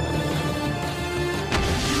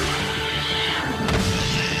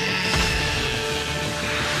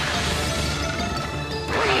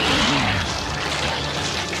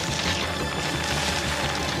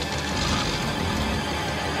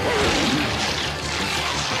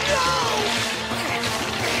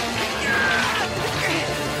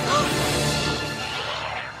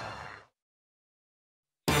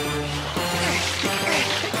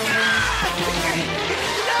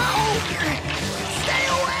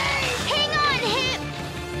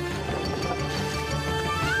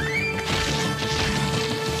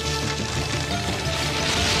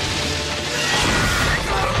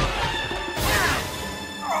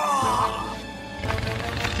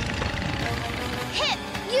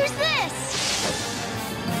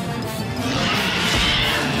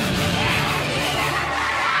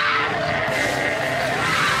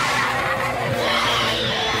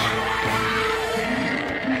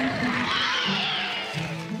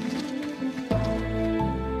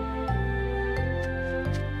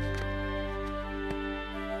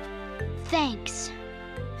 Thanks.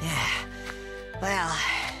 Well,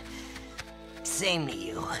 same to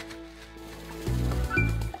you.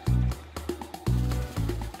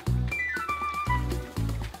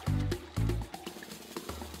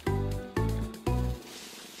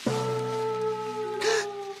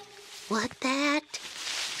 What that?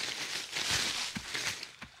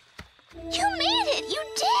 You made it! You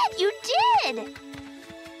did! You did!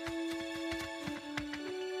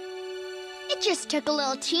 It just took a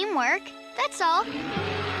little teamwork, that's all.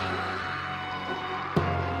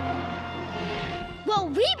 Well,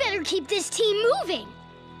 we better keep this team moving.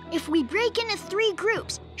 If we break into 3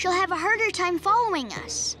 groups, she'll have a harder time following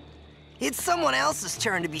us. It's someone else's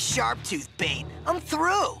turn to be Sharptooth bait. I'm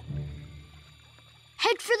through.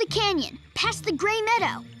 Head for the canyon, past the gray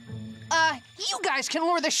meadow. You guys can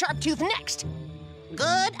lure the Sharptooth next.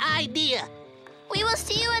 Good idea. We will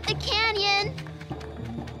see you at the canyon.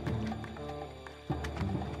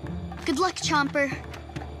 Good luck, Chomper.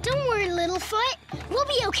 Don't worry, Littlefoot. We'll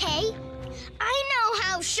be okay. I know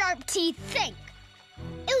how sharp teeth think.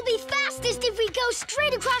 It'll be fastest if we go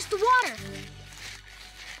straight across the water.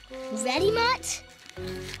 Ready, Mutt?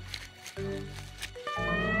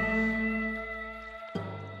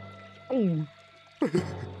 It'll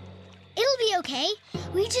be okay.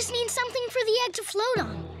 We just need something for the egg to float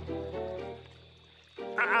on.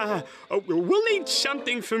 We'll need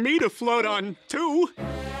something for me to float on, too.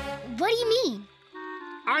 What do you mean?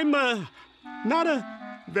 I'm, not a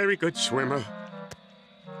very good swimmer.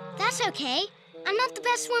 That's okay. I'm not the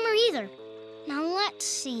best swimmer either. Now let's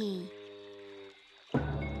see.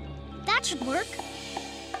 That should work.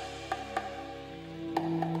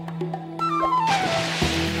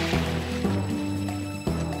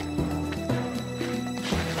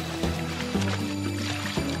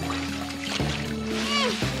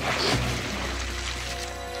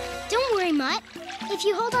 Don't worry, Mutt. If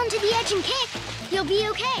you hold on to the edge and kick, you'll be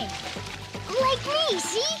okay. Like me,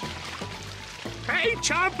 see? Hey,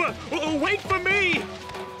 Chomper! Wait for me!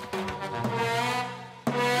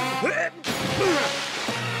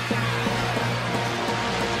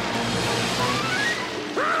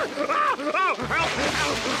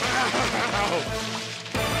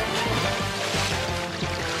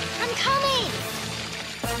 I'm coming!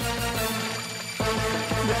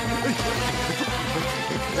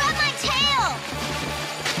 Grab my tail!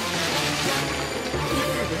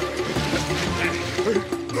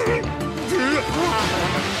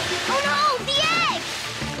 Oh no, the egg!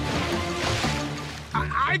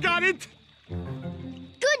 I got it!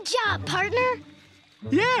 Good job, partner!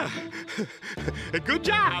 Yeah! Good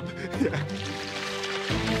job!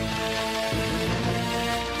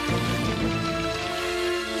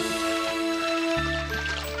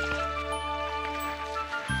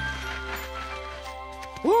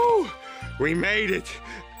 Woo! We made it!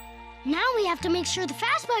 Now we have to make sure the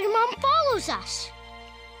Fast Spider Mom follows us.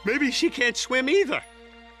 Maybe she can't swim either.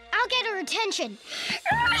 I'll get her attention.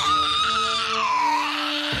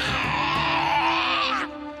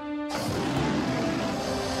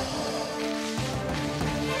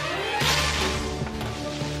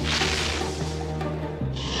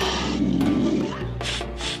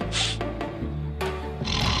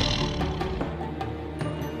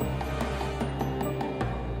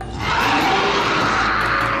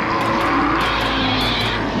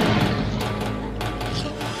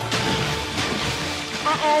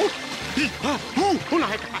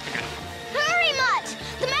 Hurry, Mutt!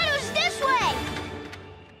 The meadow's this way!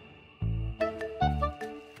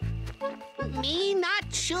 Me not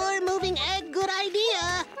sure moving egg good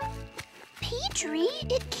idea. Petrie,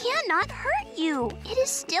 it cannot hurt you. It is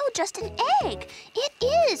still just an egg. It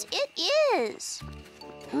is.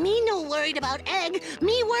 Me no worried about egg.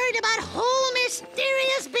 Me worried about whole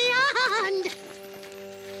mysterious beyond.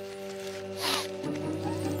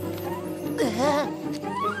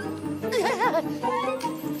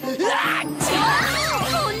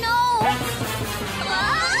 Oh no!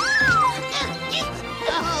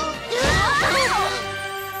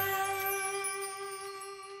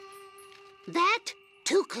 That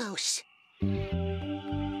too close.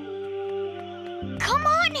 Come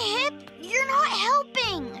on, Hip! You're not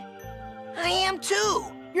helping! I am too.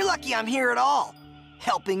 You're lucky I'm here at all.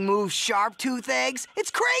 Helping move Sharptooth eggs?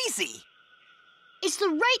 It's crazy! It's the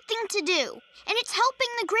right thing to do, and it's helping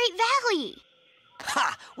the Great Valley.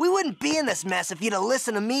 Ha! We wouldn't be in this mess if you'd have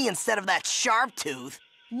listened to me instead of that Sharptooth.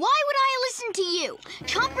 Why would I listen to you?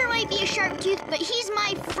 Chomper might be a Sharptooth, but he's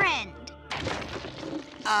my friend.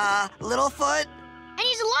 Littlefoot? And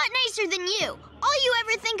he's a lot nicer than you. All you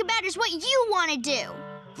ever think about is what you want to do.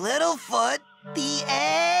 Littlefoot, the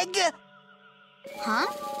egg? Huh?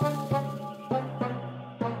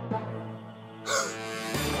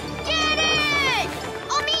 Get it!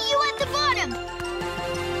 I'll meet you at the bottom.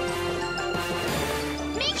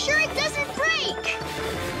 Make sure it doesn't break.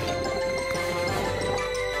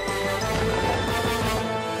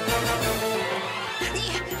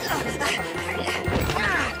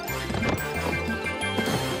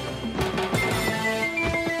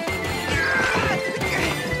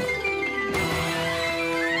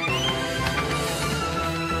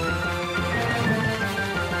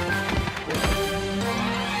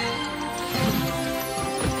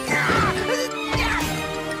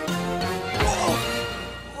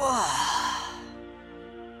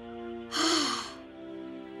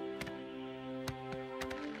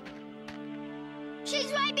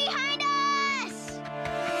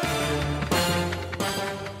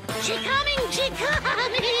 She coming, she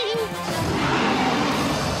coming!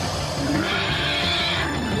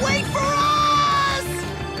 Wait for us!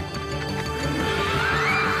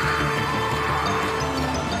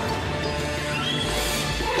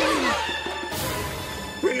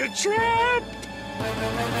 We're trapped!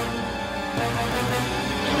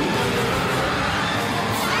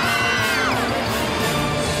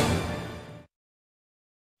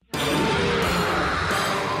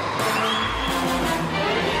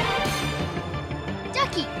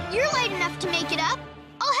 Ducky, you're light enough to make it up.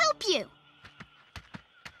 I'll help you.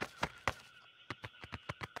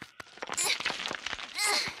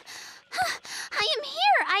 I am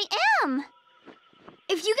here, I am.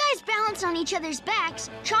 If you guys balance on each other's backs,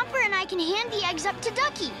 Chomper and I can hand the eggs up to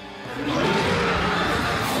Ducky.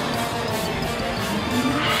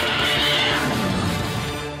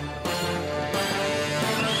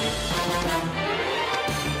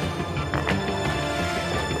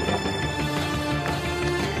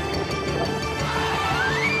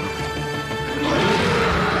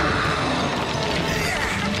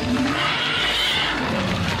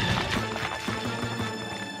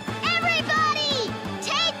 Everybody,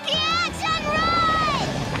 take the eggs and run!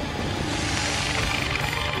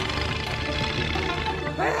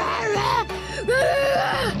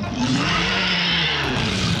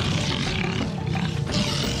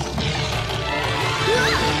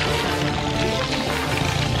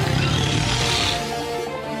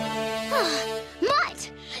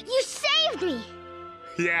 Mutt, you saved me!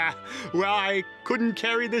 Yeah, well, I couldn't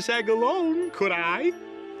carry this egg alone, could I?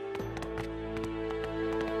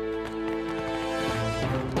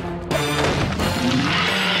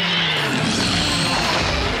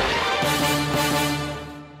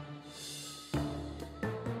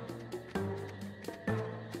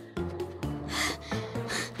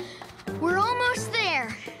 We're almost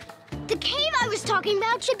there. The cave I was talking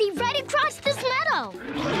about should be right across this meadow.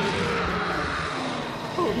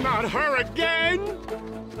 Oh, not her again!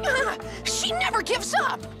 She never gives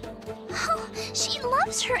up. Oh, she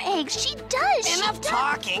loves her eggs. She does. Enough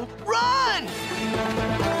talking. Run!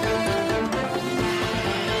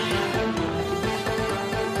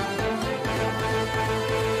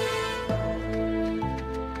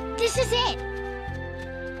 This is it.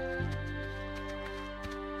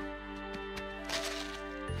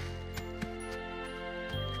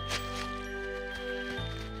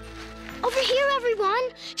 Over here, everyone.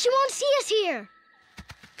 She won't see us here.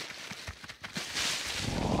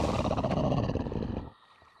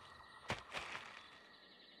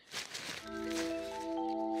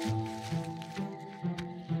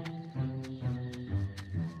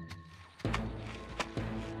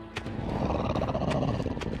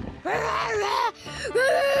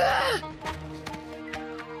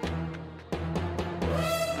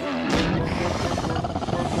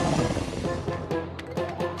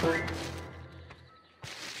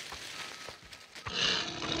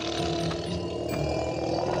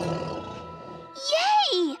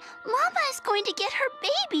 Yay! Mama is going to get her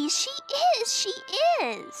baby. She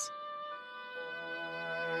is.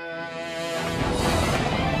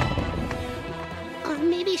 Or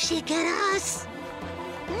maybe she'll get us.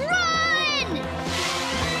 Run!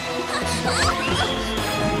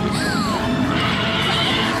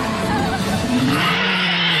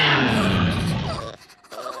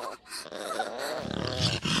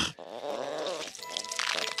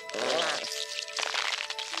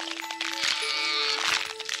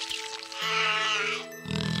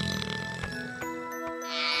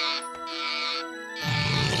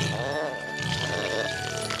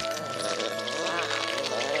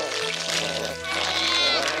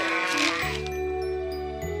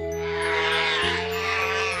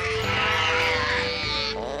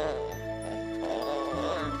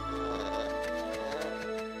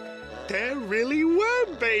 There really were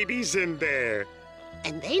babies in there.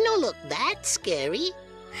 And they don't look that scary.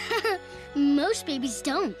 Most babies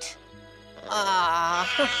don't. Now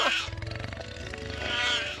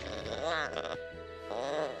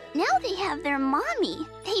they have their mommy.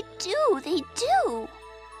 They do.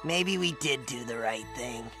 Maybe we did do the right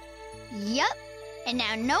thing. Yup. And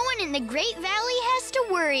now no one in the Great Valley has to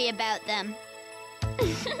worry about them.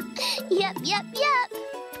 Yep.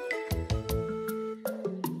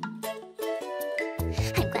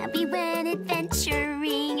 I'm glad we went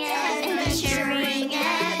adventuring.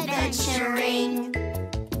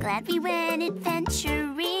 Glad we went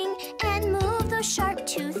adventuring and moved those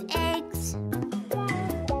Sharptooth eggs.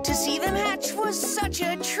 To see them hatch was such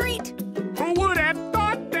a treat. Who would have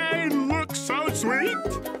thought they look so sweet?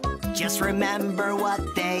 Just remember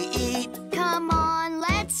what they eat. Come on,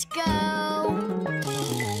 let's go.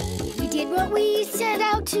 We did what we set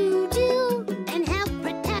out to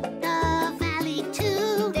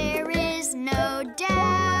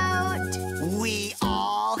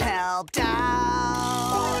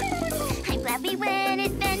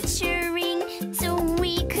adventuring so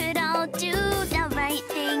we could all do the right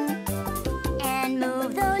thing and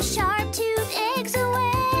move those Sharptooth eggs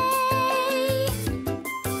away.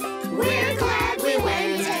 We're glad we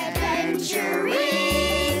went adventuring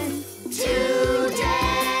today.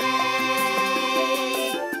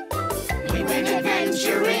 We went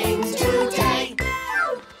adventuring today.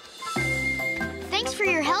 Thanks for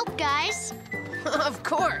your help, guys. Of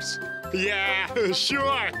course. Yeah,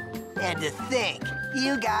 sure. And to think,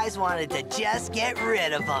 you guys wanted to just get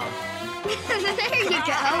rid of them. There you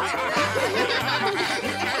go.